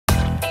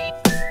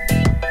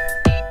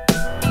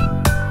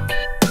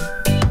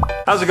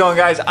How's it going,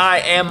 guys? I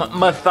am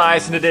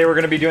Matthias, and today we're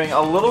going to be doing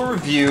a little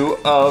review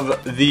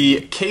of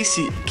the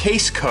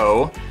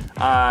Caseco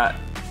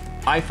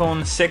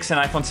iPhone 6 and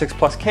iPhone 6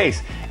 Plus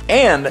case.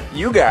 And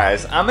you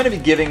guys, I'm going to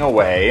be giving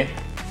away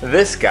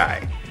this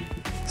guy.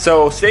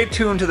 So stay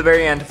tuned to the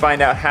very end to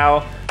find out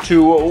how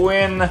to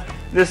win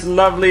this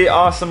lovely,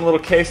 awesome little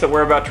case that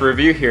we're about to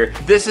review here.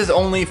 This is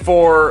only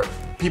for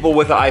people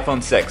with an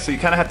iPhone 6, so you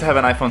kind of have to have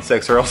an iPhone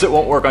 6 or else it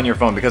won't work on your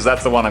phone, because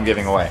that's the one I'm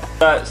giving away.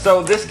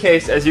 So this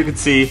case, as you can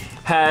see,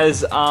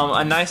 has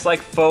a nice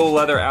like faux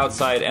leather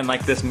outside and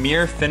like this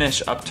mirror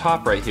finish up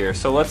top right here.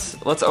 So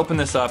let's open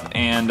this up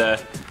and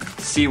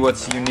see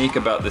what's unique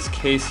about this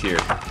case here.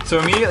 So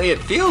immediately it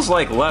feels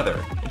like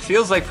leather. It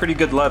feels like pretty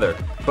good leather,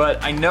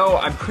 but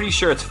I'm pretty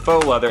sure it's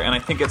faux leather, and I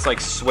think it's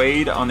like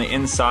suede on the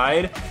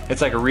inside.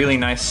 It's like a really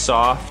nice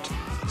soft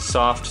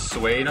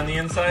suede on the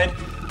inside.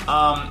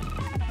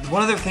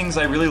 One of the things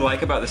I really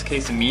like about this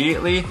case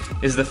immediately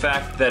is the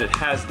fact that it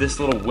has this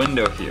little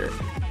window here.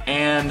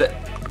 And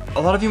a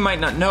lot of you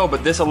might not know,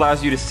 but this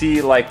allows you to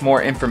see like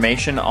more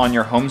information on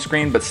your home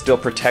screen but still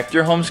protect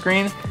your home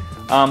screen.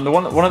 One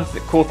of the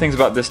cool things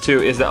about this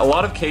too is that a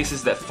lot of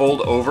cases that fold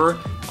over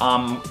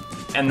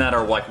and that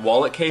are like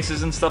wallet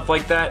cases and stuff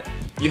like that,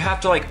 you have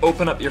to like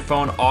open up your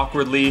phone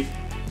awkwardly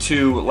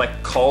to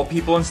like call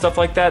people and stuff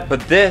like that.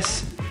 But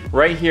this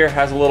right here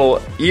has a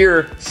little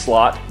ear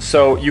slot,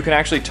 so you can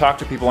actually talk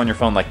to people on your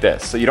phone like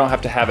this. So you don't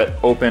have to have it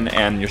open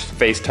and your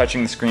face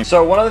touching the screen.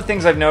 So one of the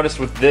things I've noticed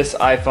with this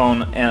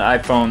iPhone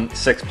and iPhone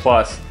 6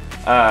 Plus,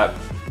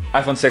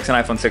 iPhone 6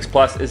 and iPhone 6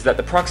 Plus, is that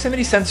the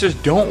proximity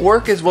sensors don't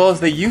work as well as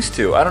they used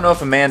to. I don't know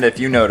if Amanda, if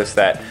you noticed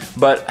that,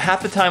 but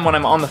half the time when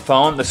I'm on the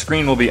phone, the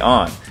screen will be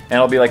on, and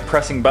I'll be like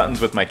pressing buttons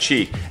with my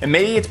cheek. And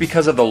maybe it's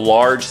because of the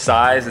large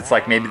size. It's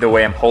like maybe the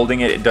way I'm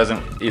holding it, it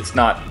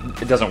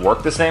doesn't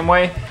work the same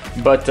way.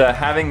 But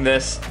having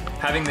this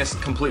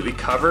completely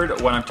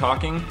covered when I'm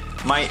talking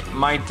might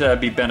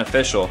be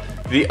beneficial.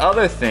 The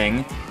other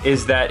thing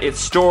is that it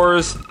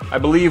stores, I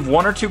believe,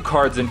 1 or 2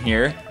 cards in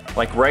here,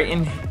 like right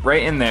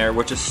in there,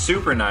 which is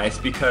super nice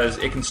because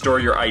it can store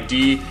your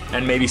ID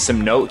and maybe some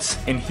notes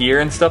in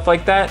here and stuff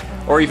like that,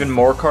 or even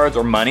more cards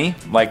or money.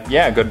 Like,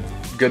 yeah, good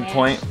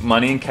point,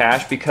 money and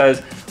cash. Because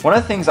one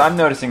of the things I'm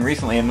noticing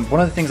recently, and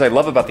one of the things I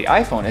love about the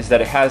iPhone, is that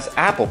it has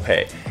Apple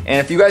Pay. And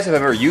if you guys have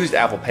ever used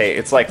Apple Pay,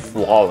 it's like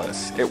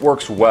flawless. It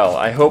works well.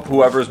 I hope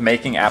whoever's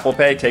making Apple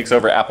Pay takes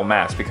over Apple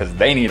Maps, because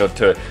they need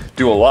to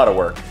do a lot of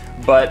work.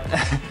 But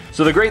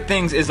so the great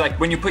things is like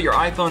when you put your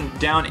iPhone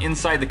down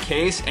inside the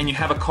case and you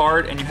have a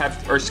card and you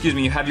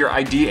have your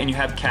ID and you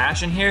have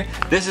cash in here,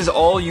 this is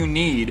all you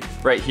need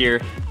right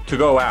here to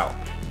go out.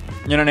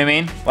 You know what I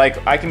mean?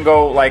 Like, I can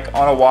go like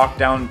on a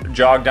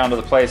jog down to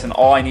the place, and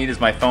all I need is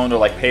my phone to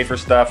like pay for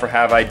stuff or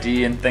have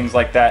ID and things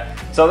like that.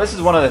 So this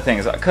is one of the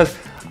things, because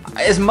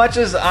as much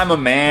as I'm a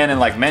man and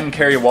like men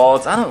carry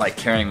wallets, I don't like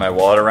carrying my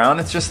wallet around.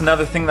 It's just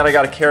another thing that I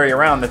gotta carry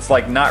around that's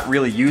like not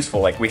really useful.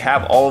 Like, we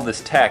have all of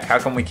this tech, how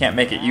come we can't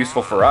make it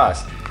useful for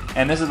us?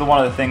 And this is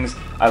one of the things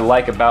I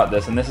like about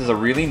this, and this is a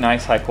really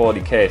nice high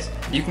quality case.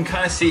 You can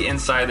kind of see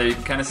inside there, you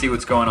can kind of see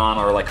what's going on,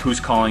 or like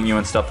who's calling you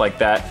and stuff like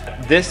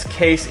that. This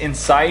case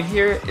inside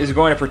here is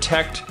going to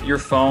protect your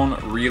phone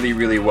really,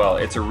 really well.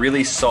 It's a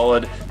really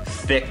solid,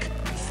 thick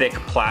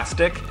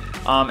plastic.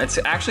 It's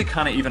actually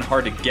kind of even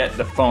hard to get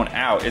the phone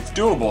out. It's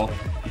doable.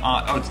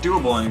 It's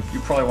doable, and you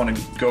probably want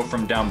to go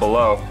from down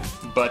below,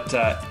 but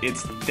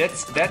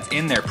that's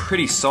in there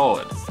pretty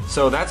solid.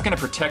 So that's going to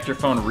protect your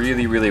phone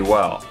really, really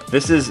well.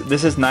 This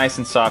is nice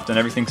and soft, and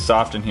everything's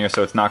soft in here,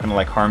 so it's not going to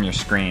like harm your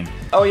screen.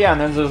 Oh yeah,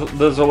 and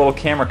there's a little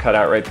camera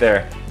cutout right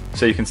there,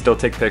 so you can still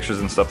take pictures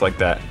and stuff like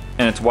that.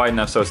 And it's wide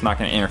enough so it's not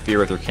going to interfere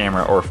with your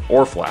camera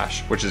or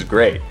flash, which is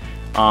great.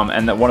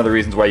 And that one of the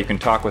reasons why you can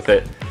talk with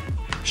it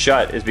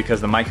shut is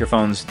because the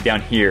microphone's down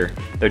here.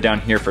 They're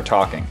down here for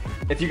talking.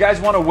 If you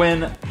guys want to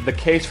win the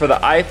case for the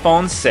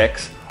iPhone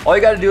 6, all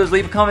you got to do is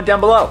leave a comment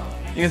down below.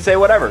 You can say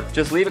whatever.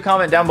 Just leave a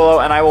comment down below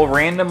and I will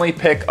randomly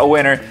pick a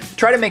winner.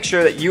 Try to make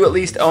sure that you at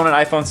least own an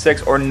iPhone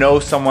 6 or know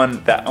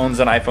someone that owns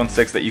an iPhone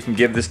 6 that you can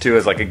give this to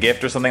as like a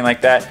gift or something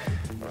like that.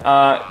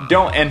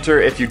 Don't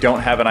enter if you don't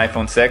have an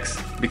iPhone 6,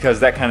 because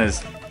that kind of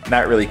is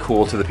not really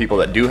cool to the people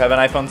that do have an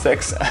iPhone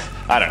 6.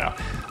 I don't know.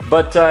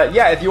 But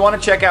yeah, if you want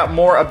to check out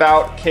more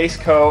about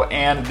Caseco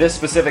and this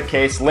specific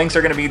case, links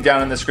are going to be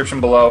down in the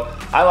description below.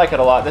 I like it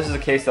a lot. This is a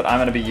case that I'm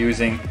going to be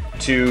using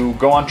to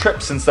go on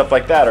trips and stuff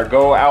like that, or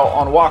go out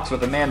on walks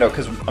with Amanda,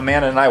 because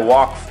Amanda and I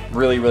walk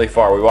really, really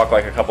far. We walk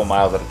like a couple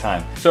miles at a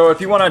time. So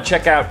if you want to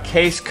check out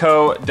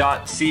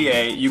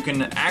caseco.ca, you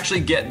can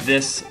actually get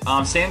this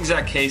same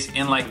exact case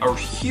in like a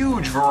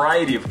huge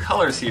variety of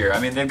colors here.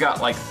 I mean, they've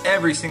got like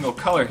every single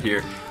color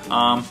here.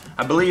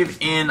 I believe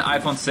in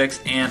iPhone 6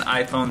 and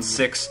iPhone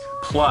 6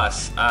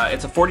 Plus.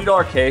 It's a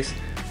 $40 case,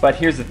 but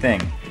here's the thing,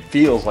 it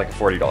feels like a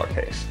 $40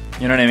 case.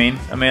 You know what I mean,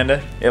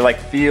 Amanda? It like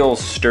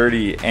feels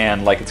sturdy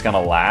and like it's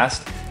gonna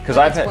last. Because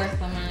I've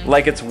had,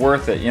 like, it's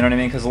worth it, you know what I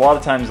mean? Because a lot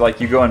of times,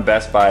 like, you go in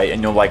Best Buy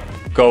and you'll like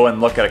go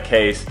and look at a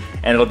case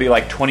and it'll be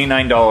like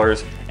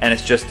 $29 and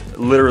it's just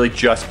literally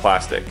just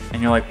plastic.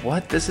 And you're like,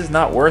 what? This is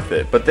not worth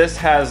it. But this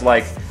has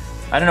like,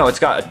 I don't know, it's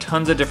got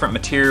tons of different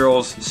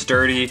materials,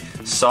 sturdy,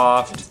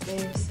 soft.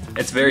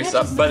 It's very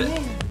soft,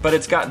 but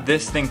it's got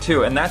this thing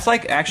too, and that's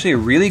like actually a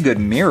really good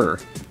mirror.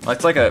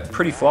 It's like a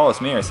pretty flawless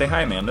mirror. Say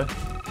hi, Amanda.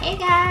 Hey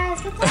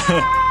guys, what's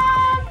up?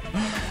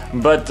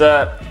 But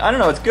I don't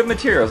know, it's good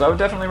materials. I would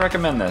definitely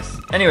recommend this.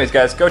 Anyways,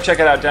 guys, go check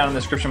it out down in the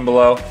description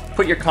below.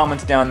 Put your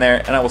comments down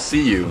there, and I will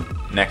see you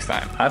next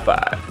time. High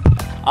five.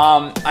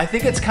 I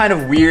think it's kind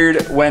of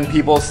weird when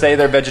people say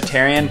they're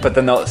vegetarian, but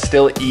then they'll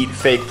still eat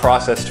fake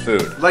processed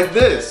food. Like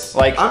this.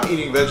 Like I'm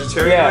eating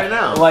vegetarian right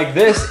now. Like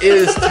this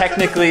is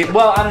technically,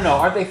 well, I don't know.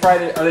 Are they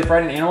fried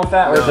in animal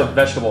fat or is it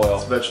vegetable oil?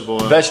 It's vegetable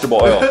oil.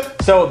 Vegetable oil.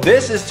 So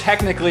this is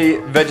technically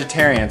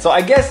vegetarian. So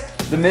I guess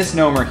the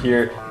misnomer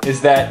here is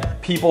that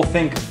people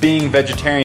think being vegetarian